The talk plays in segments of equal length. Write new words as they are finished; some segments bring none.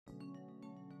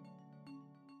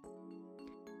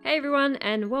Hey everyone,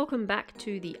 and welcome back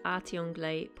to the Art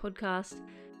Anglais podcast,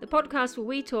 the podcast where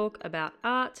we talk about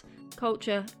art,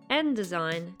 culture, and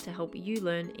design to help you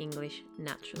learn English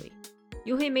naturally.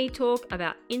 You'll hear me talk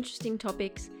about interesting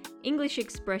topics, English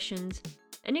expressions,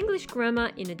 and English grammar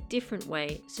in a different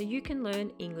way so you can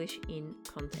learn English in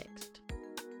context.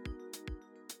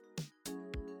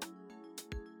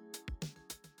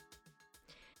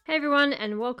 Hey everyone,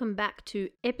 and welcome back to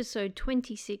episode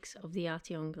 26 of the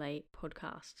Art Anglais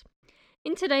podcast.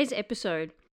 In today's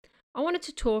episode, I wanted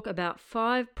to talk about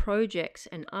 5 projects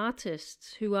and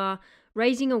artists who are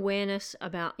raising awareness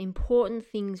about important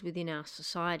things within our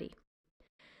society.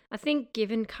 I think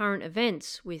given current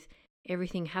events with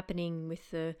everything happening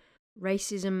with the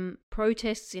racism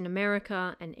protests in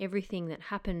America and everything that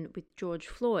happened with George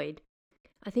Floyd,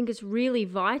 I think it's really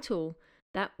vital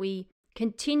that we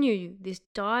continue this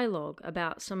dialogue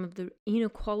about some of the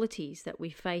inequalities that we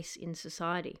face in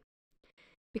society.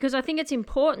 Because I think it's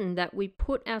important that we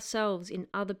put ourselves in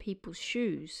other people's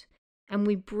shoes and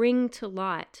we bring to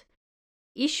light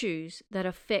issues that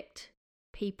affect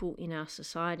people in our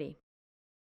society.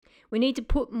 We need to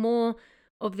put more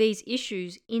of these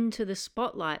issues into the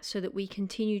spotlight so that we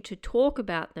continue to talk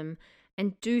about them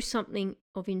and do something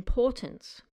of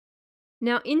importance.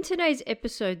 Now, in today's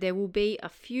episode, there will be a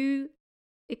few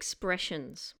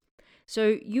expressions.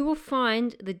 So you will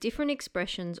find the different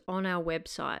expressions on our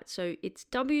website. So it's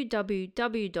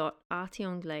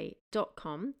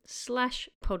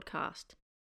www.artanglais.com/podcast.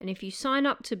 And if you sign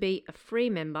up to be a free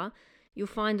member, you'll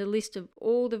find a list of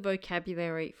all the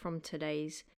vocabulary from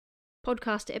today's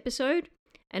podcast episode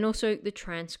and also the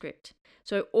transcript.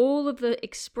 So all of the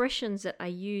expressions that I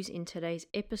use in today's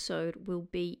episode will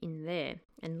be in there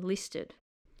and listed.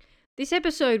 This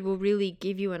episode will really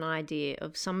give you an idea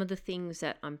of some of the things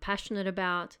that I'm passionate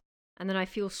about and that I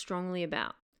feel strongly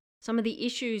about. Some of the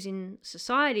issues in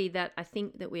society that I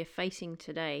think that we're facing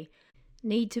today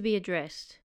need to be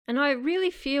addressed. And I really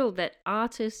feel that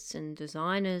artists and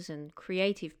designers and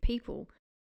creative people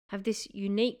have this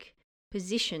unique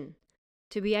position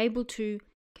to be able to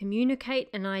communicate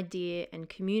an idea and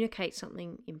communicate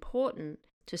something important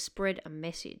to spread a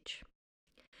message.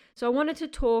 So I wanted to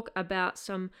talk about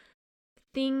some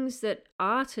things that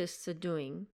artists are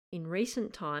doing in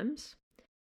recent times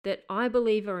that I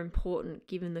believe are important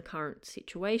given the current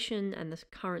situation and the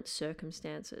current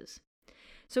circumstances.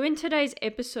 So in today's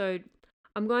episode,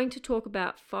 I'm going to talk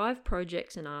about 5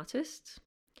 projects and artists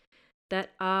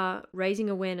that are raising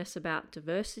awareness about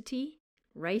diversity,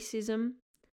 racism,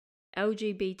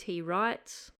 LGBT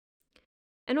rights,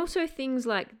 and also things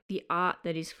like the art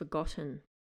that is forgotten.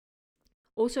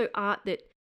 Also art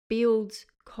that builds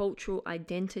cultural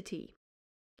identity.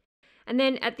 And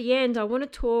then at the end, I want to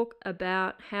talk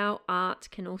about how art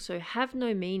can also have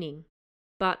no meaning,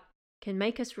 but can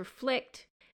make us reflect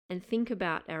and think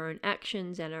about our own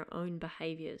actions and our own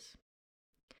behaviors.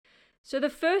 So the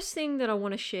first thing that I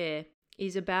want to share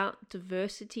is about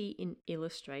diversity in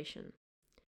illustration.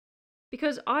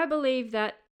 Because I believe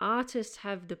that artists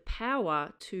have the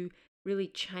power to really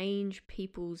change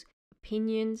people's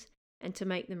opinions and to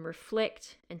make them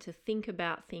reflect and to think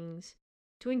about things,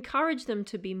 to encourage them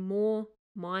to be more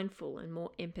mindful and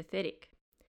more empathetic.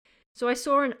 So I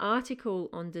saw an article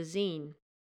on Dezeen,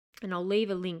 and I'll leave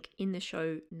a link in the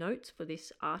show notes for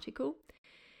this article,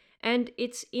 and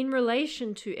it's in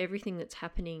relation to everything that's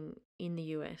happening in the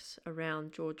US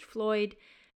around George Floyd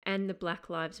and the Black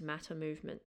Lives Matter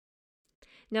movement.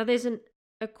 Now there's a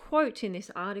quote in this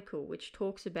article which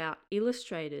talks about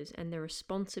illustrators and the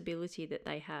responsibility that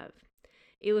they have.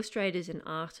 Illustrators and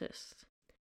artists.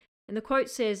 And the quote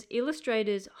says,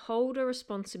 illustrators hold a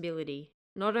responsibility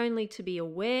not only to be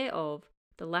aware of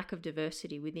the lack of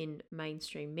diversity within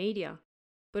mainstream media,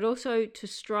 but also to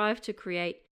strive to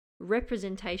create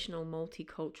representational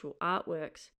multicultural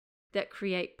artworks that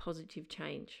create positive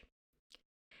change.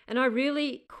 And I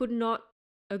really could not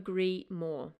agree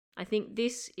more. I think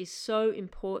this is so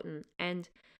important, and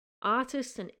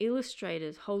artists and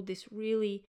illustrators hold this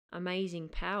really amazing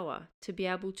power to be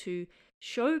able to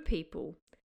show people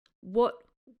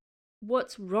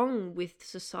what's wrong with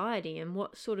society and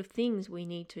what sort of things we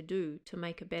need to do to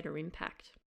make a better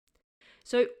impact.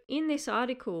 So in this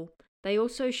article, they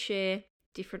also share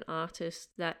different artists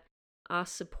that are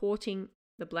supporting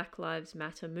the Black Lives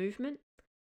Matter movement,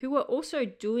 who are also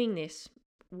doing this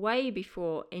way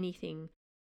before anything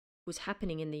was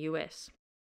happening in the US.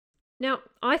 Now,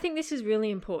 I think this is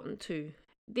really important too.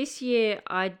 This year,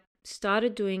 I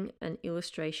started doing an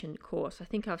illustration course. I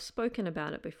think I've spoken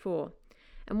about it before.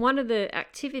 And one of the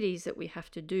activities that we have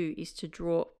to do is to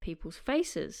draw people's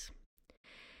faces.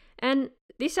 And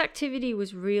this activity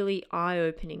was really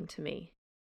eye-opening to me.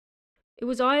 It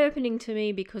was eye-opening to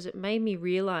me because it made me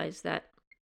realize that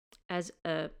as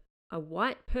a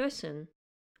white person,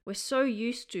 we're so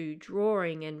used to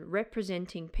drawing and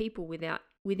representing people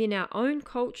within our own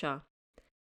culture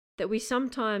that we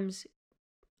sometimes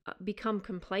become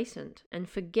complacent and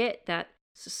forget that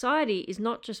society is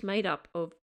not just made up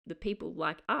of the people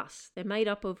like us. They're made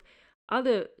up of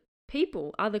other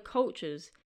people, other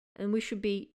cultures, and we should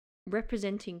be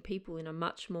representing people in a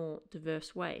much more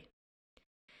diverse way.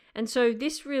 And so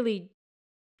this really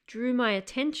drew my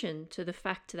attention to the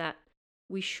fact that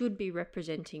we should be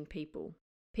representing people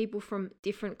from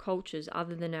different cultures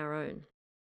other than our own.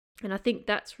 And I think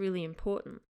that's really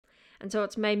important. And so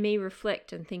it's made me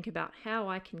reflect and think about how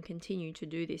I can continue to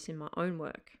do this in my own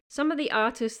work. Some of the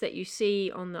artists that you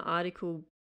see on the article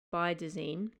by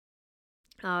Dezeen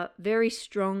are very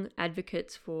strong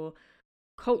advocates for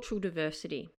cultural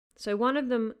diversity. So one of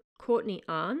them, Courtney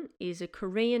Ahn, is a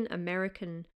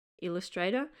Korean-American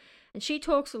illustrator, and she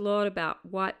talks a lot about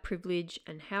white privilege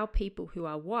and how people who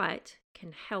are white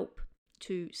can help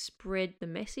to spread the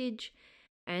message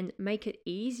and make it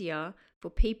easier for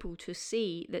people to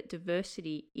see that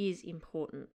diversity is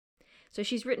important. So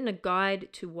she's written a guide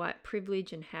to white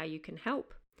privilege and how you can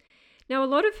help. Now, a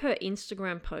lot of her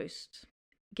Instagram posts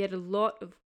get a lot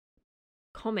of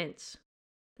comments.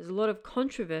 There's a lot of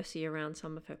controversy around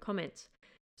some of her comments.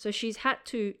 So she's had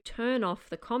to turn off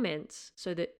the comments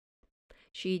so that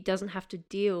she doesn't have to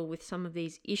deal with some of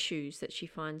these issues that she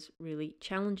finds really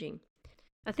challenging.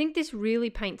 I think this really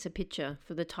paints a picture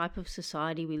for the type of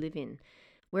society we live in,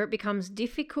 where it becomes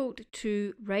difficult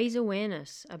to raise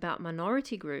awareness about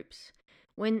minority groups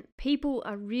when people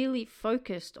are really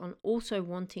focused on also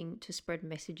wanting to spread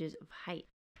messages of hate.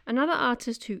 Another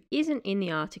artist who isn't in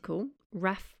the article,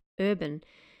 Raf Urban,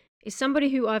 is somebody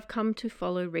who I've come to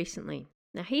follow recently.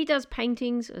 Now, he does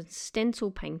paintings and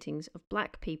stencil paintings of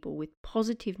black people with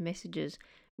positive messages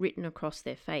written across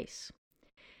their face.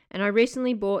 And I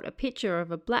recently bought a picture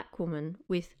of a black woman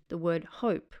with the word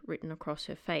hope written across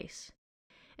her face.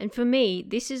 And for me,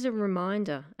 this is a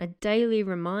reminder, a daily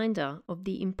reminder of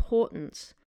the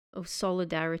importance of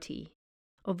solidarity,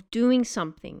 of doing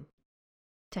something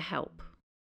to help.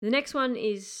 The next one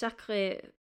is Sacré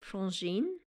Frangine,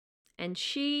 and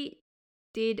she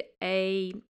did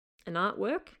an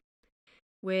artwork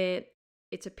where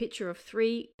it's a picture of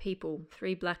three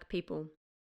black people.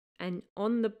 And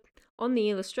on the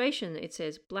illustration, it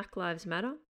says Black Lives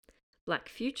Matter, Black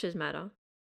Futures Matter,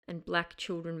 and Black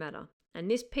Children Matter. And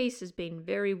this piece has been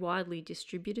very widely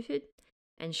distributed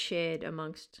and shared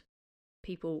amongst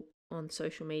people on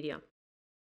social media.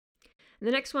 And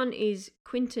the next one is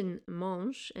Quentin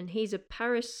Monge, and he's a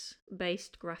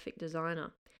Paris-based graphic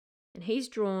designer. And he's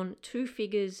drawn two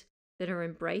figures that are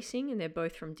embracing, and they're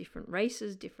both from different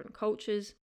races, different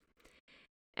cultures.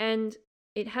 And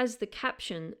it has the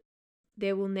caption,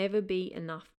 "There will never be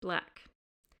enough black."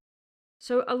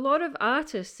 So a lot of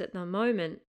artists at the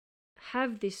moment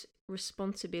have this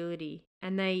responsibility,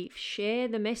 and they share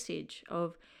the message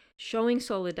of showing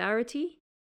solidarity,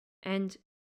 and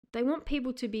they want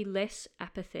people to be less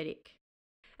apathetic.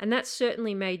 And that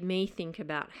certainly made me think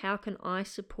about how can I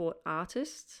support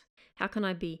artists? How can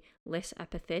I be less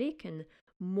apathetic and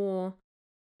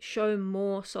show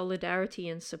more solidarity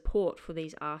and support for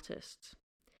these artists?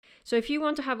 So if you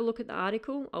want to have a look at the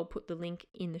article, I'll put the link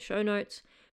in the show notes.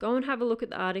 Go and have a look at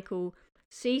the article,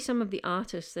 see some of the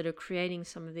artists that are creating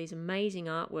some of these amazing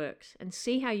artworks, and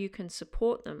see how you can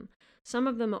support them. Some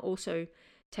of them are also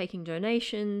taking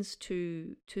donations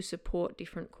to support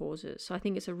different causes. So I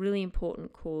think it's a really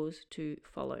important cause to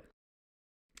follow.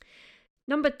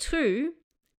 Number 2,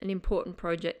 an important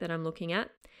project that I'm looking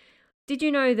at. Did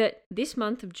you know that this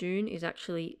month of June is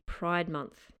actually Pride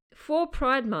Month? For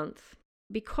Pride Month,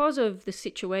 because of the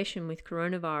situation with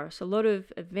coronavirus, a lot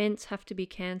of events have to be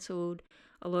cancelled.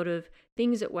 A lot of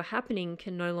things that were happening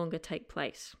can no longer take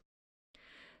place.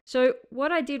 So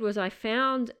what I did was I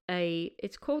found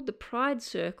it's called the Pride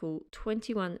Circle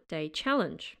 21-Day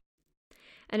Challenge.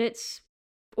 And it's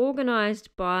organized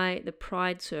by the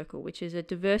Pride Circle, which is a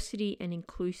diversity and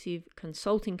inclusive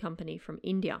consulting company from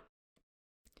India.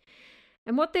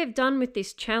 And what they've done with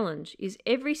this challenge is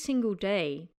every single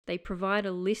day they provide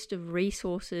a list of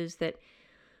resources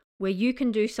where you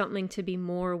can do something to be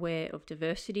more aware of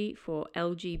diversity for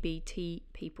LGBT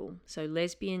people. So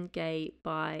lesbian, gay,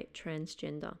 bi,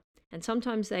 transgender. And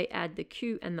sometimes they add the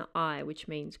Q and the I, which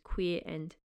means queer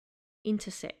and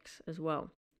intersex as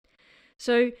well.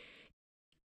 So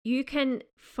you can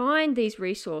find these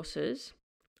resources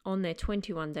on their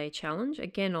 21-day challenge.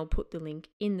 Again, I'll put the link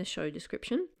in the show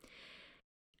description.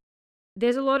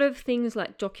 There's a lot of things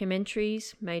like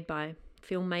documentaries made by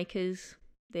filmmakers,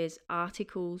 there's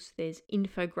articles, there's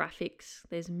infographics,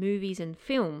 there's movies and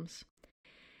films.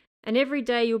 And every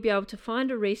day you'll be able to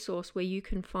find a resource where you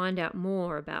can find out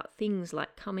more about things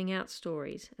like coming out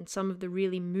stories and some of the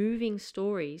really moving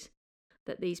stories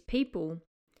that these people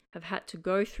have had to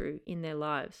go through in their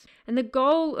lives. And the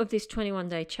goal of this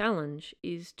 21-day challenge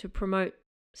is to promote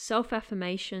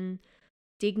self-affirmation,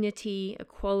 dignity,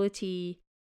 equality,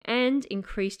 and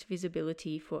increased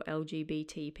visibility for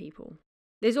LGBT people.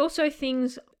 There's also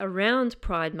things around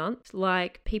Pride Month,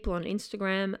 like people on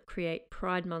Instagram create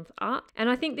Pride Month art. And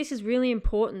I think this is really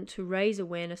important to raise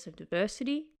awareness of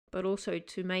diversity, but also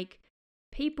to make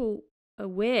people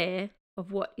aware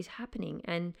of what is happening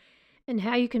and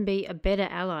how you can be a better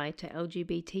ally to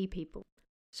LGBT people.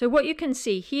 So what you can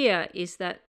see here is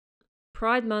that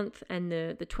Pride Month and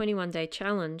the 21-day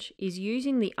challenge is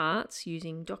using the arts,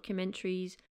 using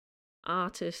documentaries,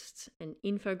 artists and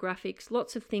infographics,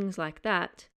 lots of things like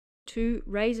that, to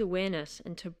raise awareness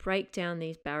and to break down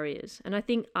these barriers. And I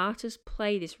think artists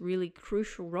play this really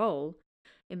crucial role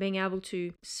in being able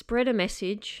to spread a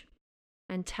message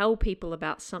and tell people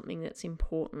about something that's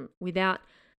important without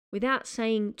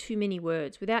saying too many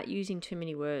words, without using too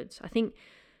many words. I think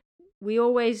we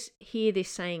always hear this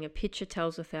saying, a picture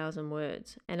tells 1,000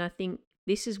 words. And I think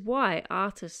this is why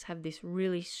artists have this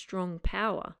really strong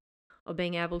power of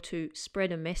being able to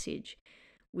spread a message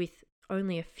with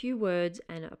only a few words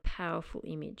and a powerful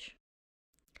image.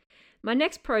 My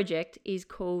next project is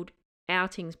called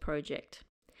Outings Project.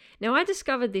 Now, I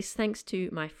discovered this thanks to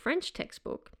my French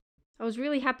textbook. I was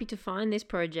really happy to find this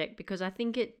project because I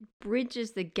think it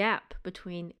bridges the gap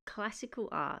between classical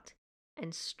art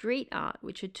and street art,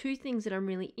 which are two things that I'm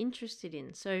really interested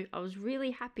in. So I was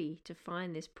really happy to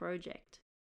find this project.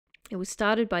 It was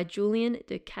started by Julian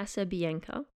de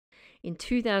Casabianca in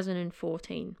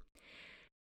 2014.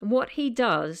 And what he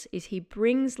does is he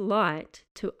brings light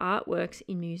to artworks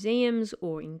in museums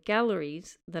or in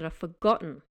galleries that are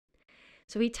forgotten.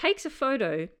 So he takes a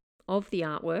photo of the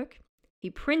artwork, he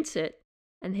prints it,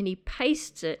 and then he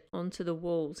pastes it onto the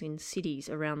walls in cities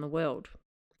around the world.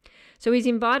 So he's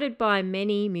invited by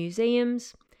many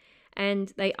museums,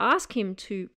 and they ask him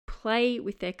to play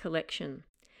with their collection.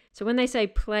 So when they say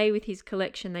play with his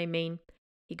collection, they mean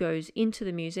he goes into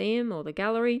the museum or the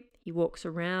gallery, he walks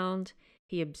around,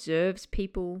 he observes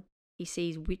people, he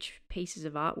sees which pieces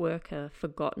of artwork are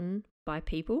forgotten by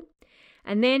people,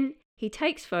 and then he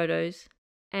takes photos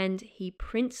and he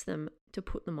prints them to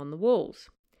put them on the walls.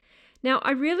 Now,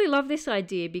 I really love this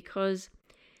idea because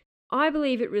I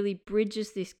believe it really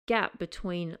bridges this gap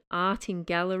between art in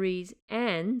galleries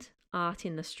and art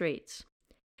in the streets.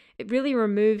 It really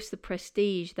removes the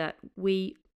prestige that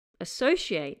we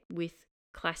associate with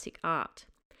classic art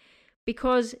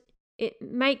because it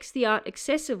makes the art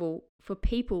accessible for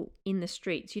people in the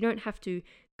streets. You don't have to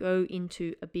go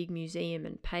into a big museum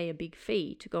and pay a big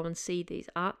fee to go and see these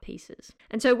art pieces.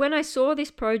 And so when I saw this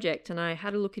project and I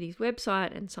had a look at his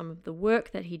website and some of the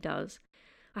work that he does,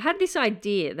 I had this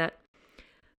idea that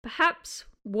perhaps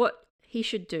what he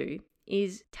should do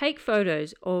is take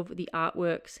photos of the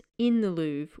artworks in the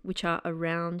Louvre which are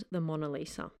around the Mona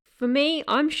Lisa. For me,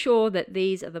 I'm sure that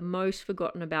these are the most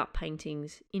forgotten about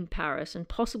paintings in Paris and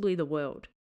possibly the world.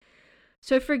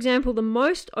 So for example, the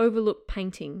most overlooked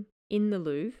painting in the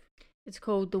Louvre, it's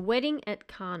called The Wedding at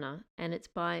Cana, and it's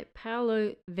by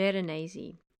Paolo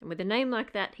Veronese. And with a name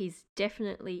like that, he's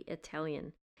definitely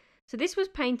Italian. So this was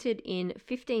painted in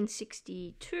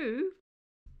 1562.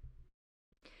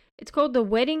 It's called The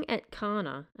Wedding at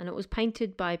Cana, and it was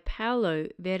painted by Paolo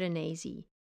Veronese.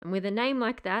 And with a name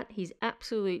like that, he's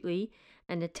absolutely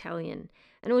an Italian.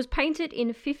 And it was painted in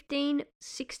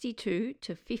 1562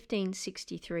 to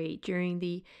 1563 during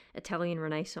the Italian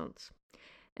Renaissance.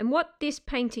 And what this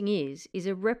painting is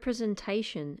a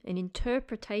representation, an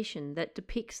interpretation that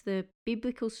depicts the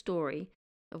biblical story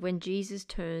of when Jesus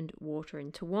turned water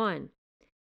into wine.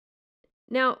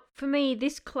 Now, for me,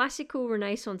 this classical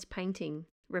Renaissance painting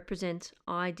represents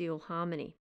ideal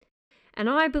harmony. And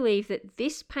I believe that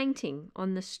this painting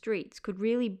on the streets could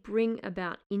really bring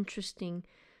about interesting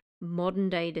modern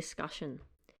day discussion,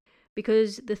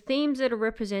 because the themes that are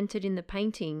represented in the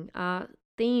painting are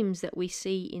themes that we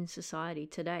see in society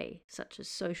today, such as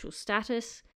social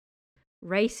status,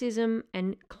 racism,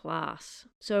 and class.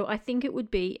 So I think it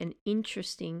would be an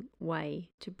interesting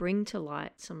way to bring to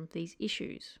light some of these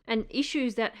issues, and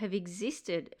issues that have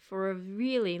existed for a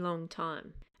really long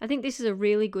time. I think this is a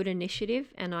really good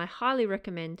initiative, and I highly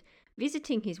recommend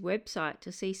visiting his website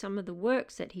to see some of the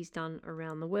works that he's done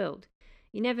around the world.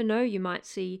 You never know, you might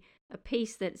see a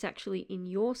piece that's actually in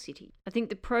your city. I think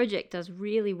the project does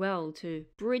really well to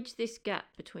bridge this gap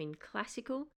between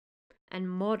classical and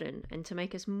modern, and to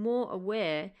make us more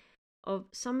aware of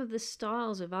some of the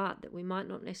styles of art that we might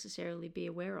not necessarily be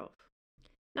aware of.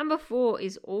 Number 4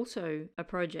 is also a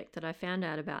project that I found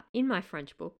out about in my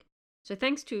French book. So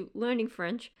thanks to learning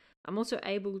French, I'm also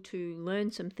able to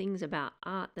learn some things about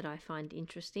art that I find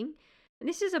interesting. And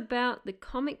this is about the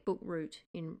comic book route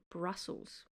in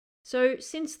Brussels. So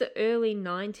since the early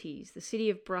 90s, the city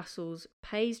of Brussels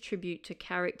pays tribute to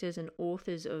characters and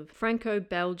authors of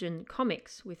Franco-Belgian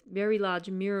comics with very large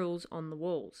murals on the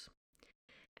walls.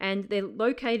 And they're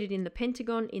located in the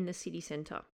Pentagon in the city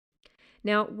centre.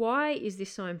 Now, why is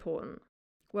this so important?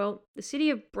 Well, the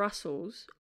city of Brussels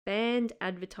banned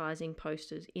advertising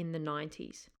posters in the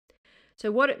 90s. So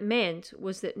what it meant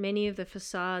was that many of the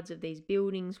facades of these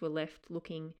buildings were left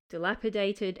looking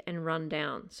dilapidated and run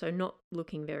down, so not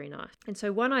looking very nice. And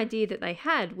so one idea that they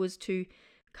had was to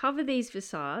cover these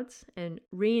facades and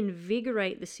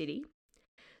reinvigorate the city.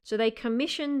 So they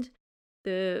commissioned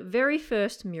the very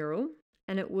first mural,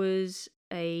 and it was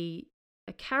a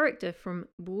character from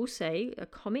Bousset, a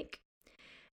comic,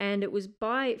 and it was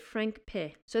by Frank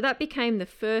Peh. So that became the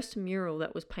first mural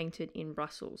that was painted in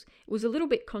Brussels. It was a little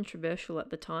bit controversial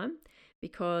at the time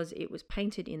because it was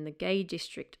painted in the gay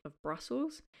district of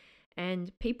Brussels,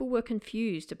 and people were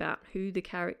confused about who the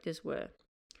characters were.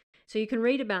 So you can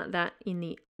read about that in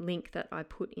the link that I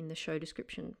put in the show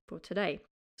description for today.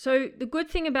 So the good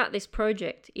thing about this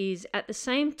project is at the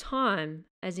same time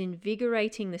as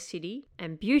invigorating the city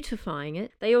and beautifying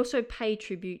it, they also pay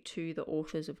tribute to the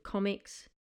authors of comics.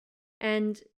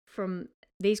 And from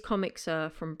these comics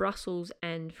are from Brussels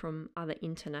and from other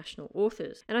international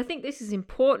authors. And I think this is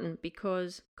important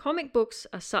because comic books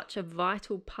are such a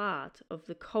vital part of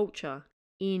the culture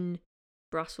in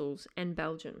Brussels and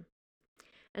Belgium.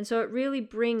 And so it really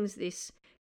brings this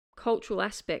cultural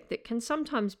aspect that can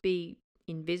sometimes be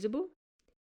invisible,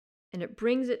 and it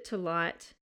brings it to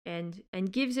light and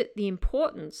gives it the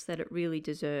importance that it really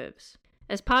deserves.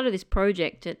 As part of this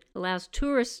project, it allows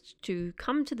tourists to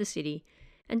come to the city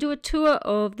and do a tour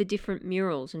of the different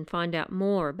murals and find out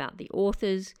more about the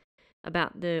authors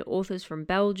from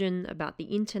Belgium, about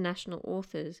the international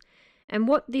authors, and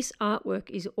what this artwork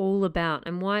is all about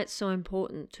and why it's so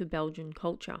important to Belgian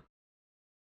culture.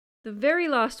 The very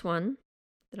last one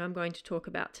that I'm going to talk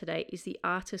about today is the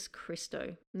artist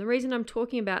Christo. And the reason I'm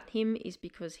talking about him is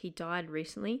because he died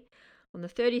recently on the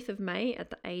 30th of May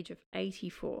at the age of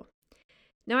 84.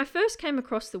 Now, I first came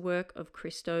across the work of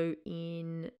Christo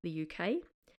in the UK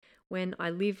when I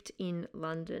lived in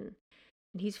London.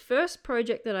 And his first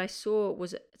project that I saw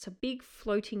it's a big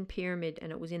floating pyramid,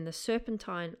 and it was in the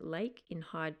Serpentine Lake in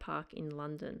Hyde Park in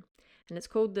London. And it's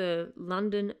called the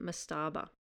London Mastaba.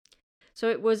 So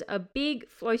it was a big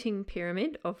floating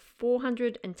pyramid of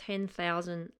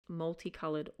 410,000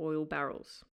 multicolored oil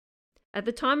barrels. At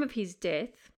the time of his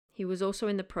death, he was also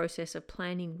in the process of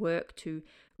planning work to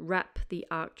wrap the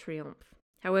Arc de Triomphe.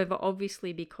 However,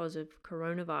 obviously because of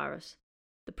coronavirus,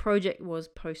 the project was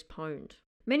postponed.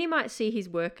 Many might see his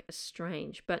work as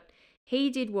strange, but he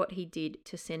did what he did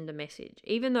to send a message,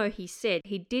 even though he said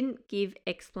he didn't give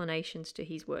explanations to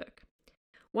his work.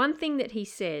 One thing that he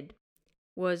said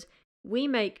was, "We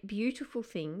make beautiful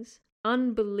things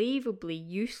unbelievably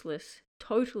useless,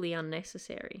 totally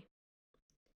unnecessary."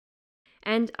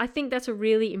 And I think that's a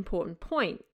really important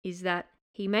point, is that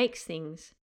he makes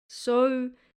things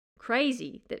so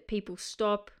crazy that people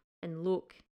stop and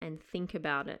look and think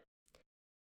about it.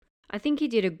 I think he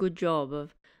did a good job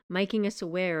of making us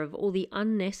aware of all the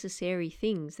unnecessary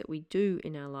things that we do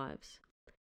in our lives.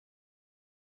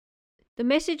 The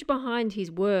message behind his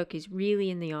work is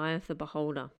really in the eye of the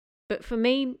beholder. But for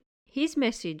me, his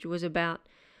message was about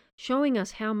showing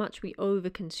us how much we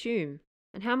overconsume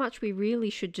and how much we really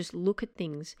should just look at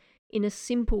things in a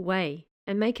simple way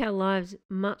and make our lives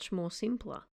much more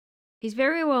simpler. He's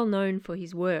very well known for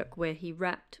his work where he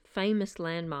wrapped famous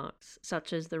landmarks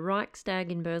such as the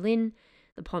Reichstag in Berlin,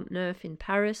 the Pont Neuf in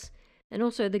Paris, and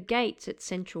also the gates at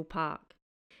Central Park.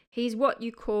 He's what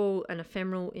you call an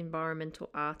ephemeral environmental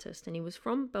artist, and he was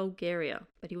from Bulgaria,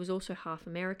 but he was also half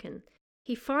American.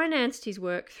 He financed his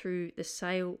work through the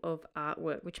sale of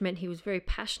artwork, which meant he was very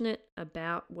passionate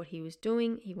about what he was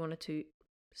doing. He wanted to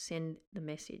send the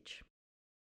message.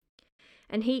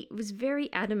 And he was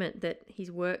very adamant that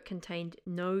his work contained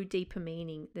no deeper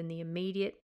meaning than the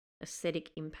immediate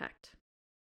aesthetic impact.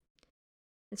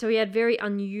 And so he had very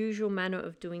unusual manner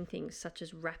of doing things, such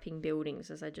as wrapping buildings,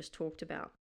 as I just talked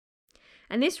about.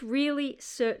 And this really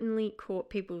certainly caught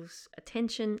people's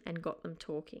attention and got them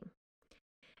talking.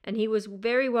 And he was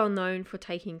very well known for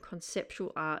taking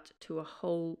conceptual art to a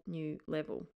whole new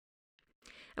level.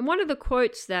 And one of the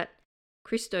quotes that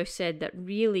Christo said that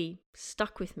really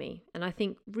stuck with me, and I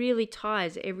think really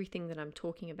ties everything that I'm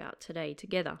talking about today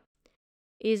together,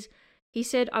 is he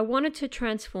said, "I wanted to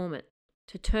transform it,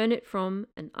 to turn it from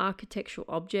an architectural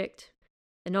object,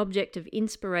 an object of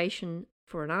inspiration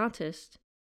for an artist,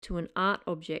 to an art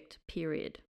object,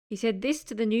 period." He said this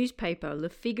to the newspaper Le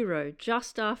Figaro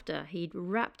just after he'd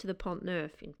wrapped the Pont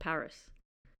Neuf in Paris.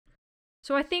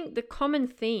 So I think the common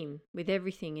theme with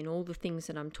everything in all the things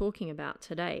that I'm talking about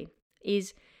today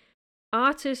is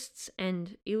artists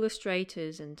and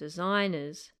illustrators and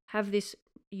designers have this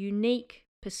unique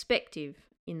perspective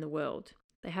in the world.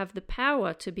 They have the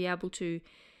power to be able to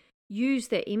use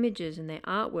their images and their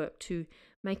artwork to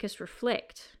make us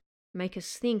reflect, make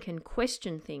us think and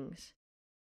question things.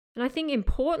 And I think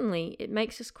importantly, it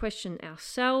makes us question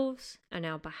ourselves and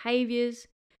our behaviors,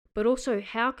 but also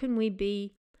how can we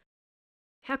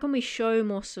show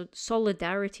more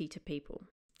solidarity to people?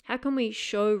 How can we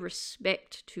show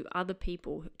respect to other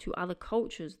people, to other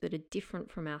cultures that are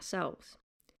different from ourselves?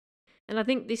 And I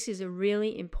think this is a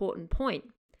really important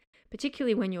point,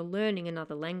 particularly when you're learning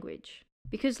another language.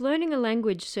 Because learning a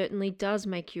language certainly does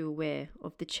make you aware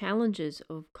of the challenges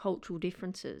of cultural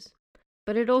differences,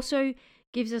 but it also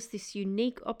gives us this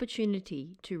unique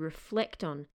opportunity to reflect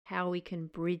on how we can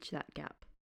bridge that gap.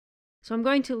 So I'm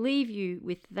going to leave you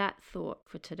with that thought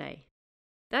for today.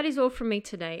 That is all from me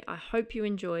today. I hope you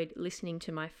enjoyed listening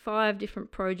to my 5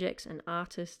 different projects and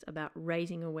artists about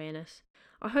raising awareness.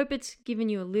 I hope it's given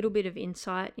you a little bit of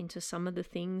insight into some of the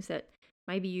things that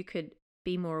maybe you could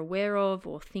be more aware of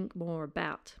or think more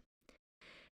about.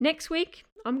 Next week,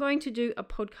 I'm going to do a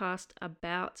podcast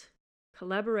about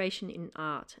collaboration in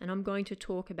art, and I'm going to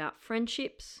talk about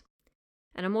friendships,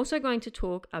 and I'm also going to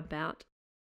talk about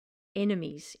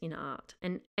enemies in art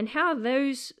and how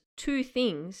those 2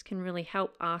 things can really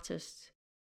help artists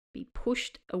be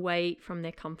pushed away from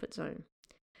their comfort zone.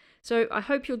 So I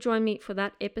hope you'll join me for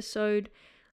that episode.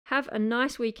 Have a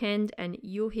nice weekend and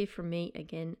you'll hear from me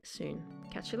again soon.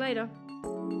 Catch you later.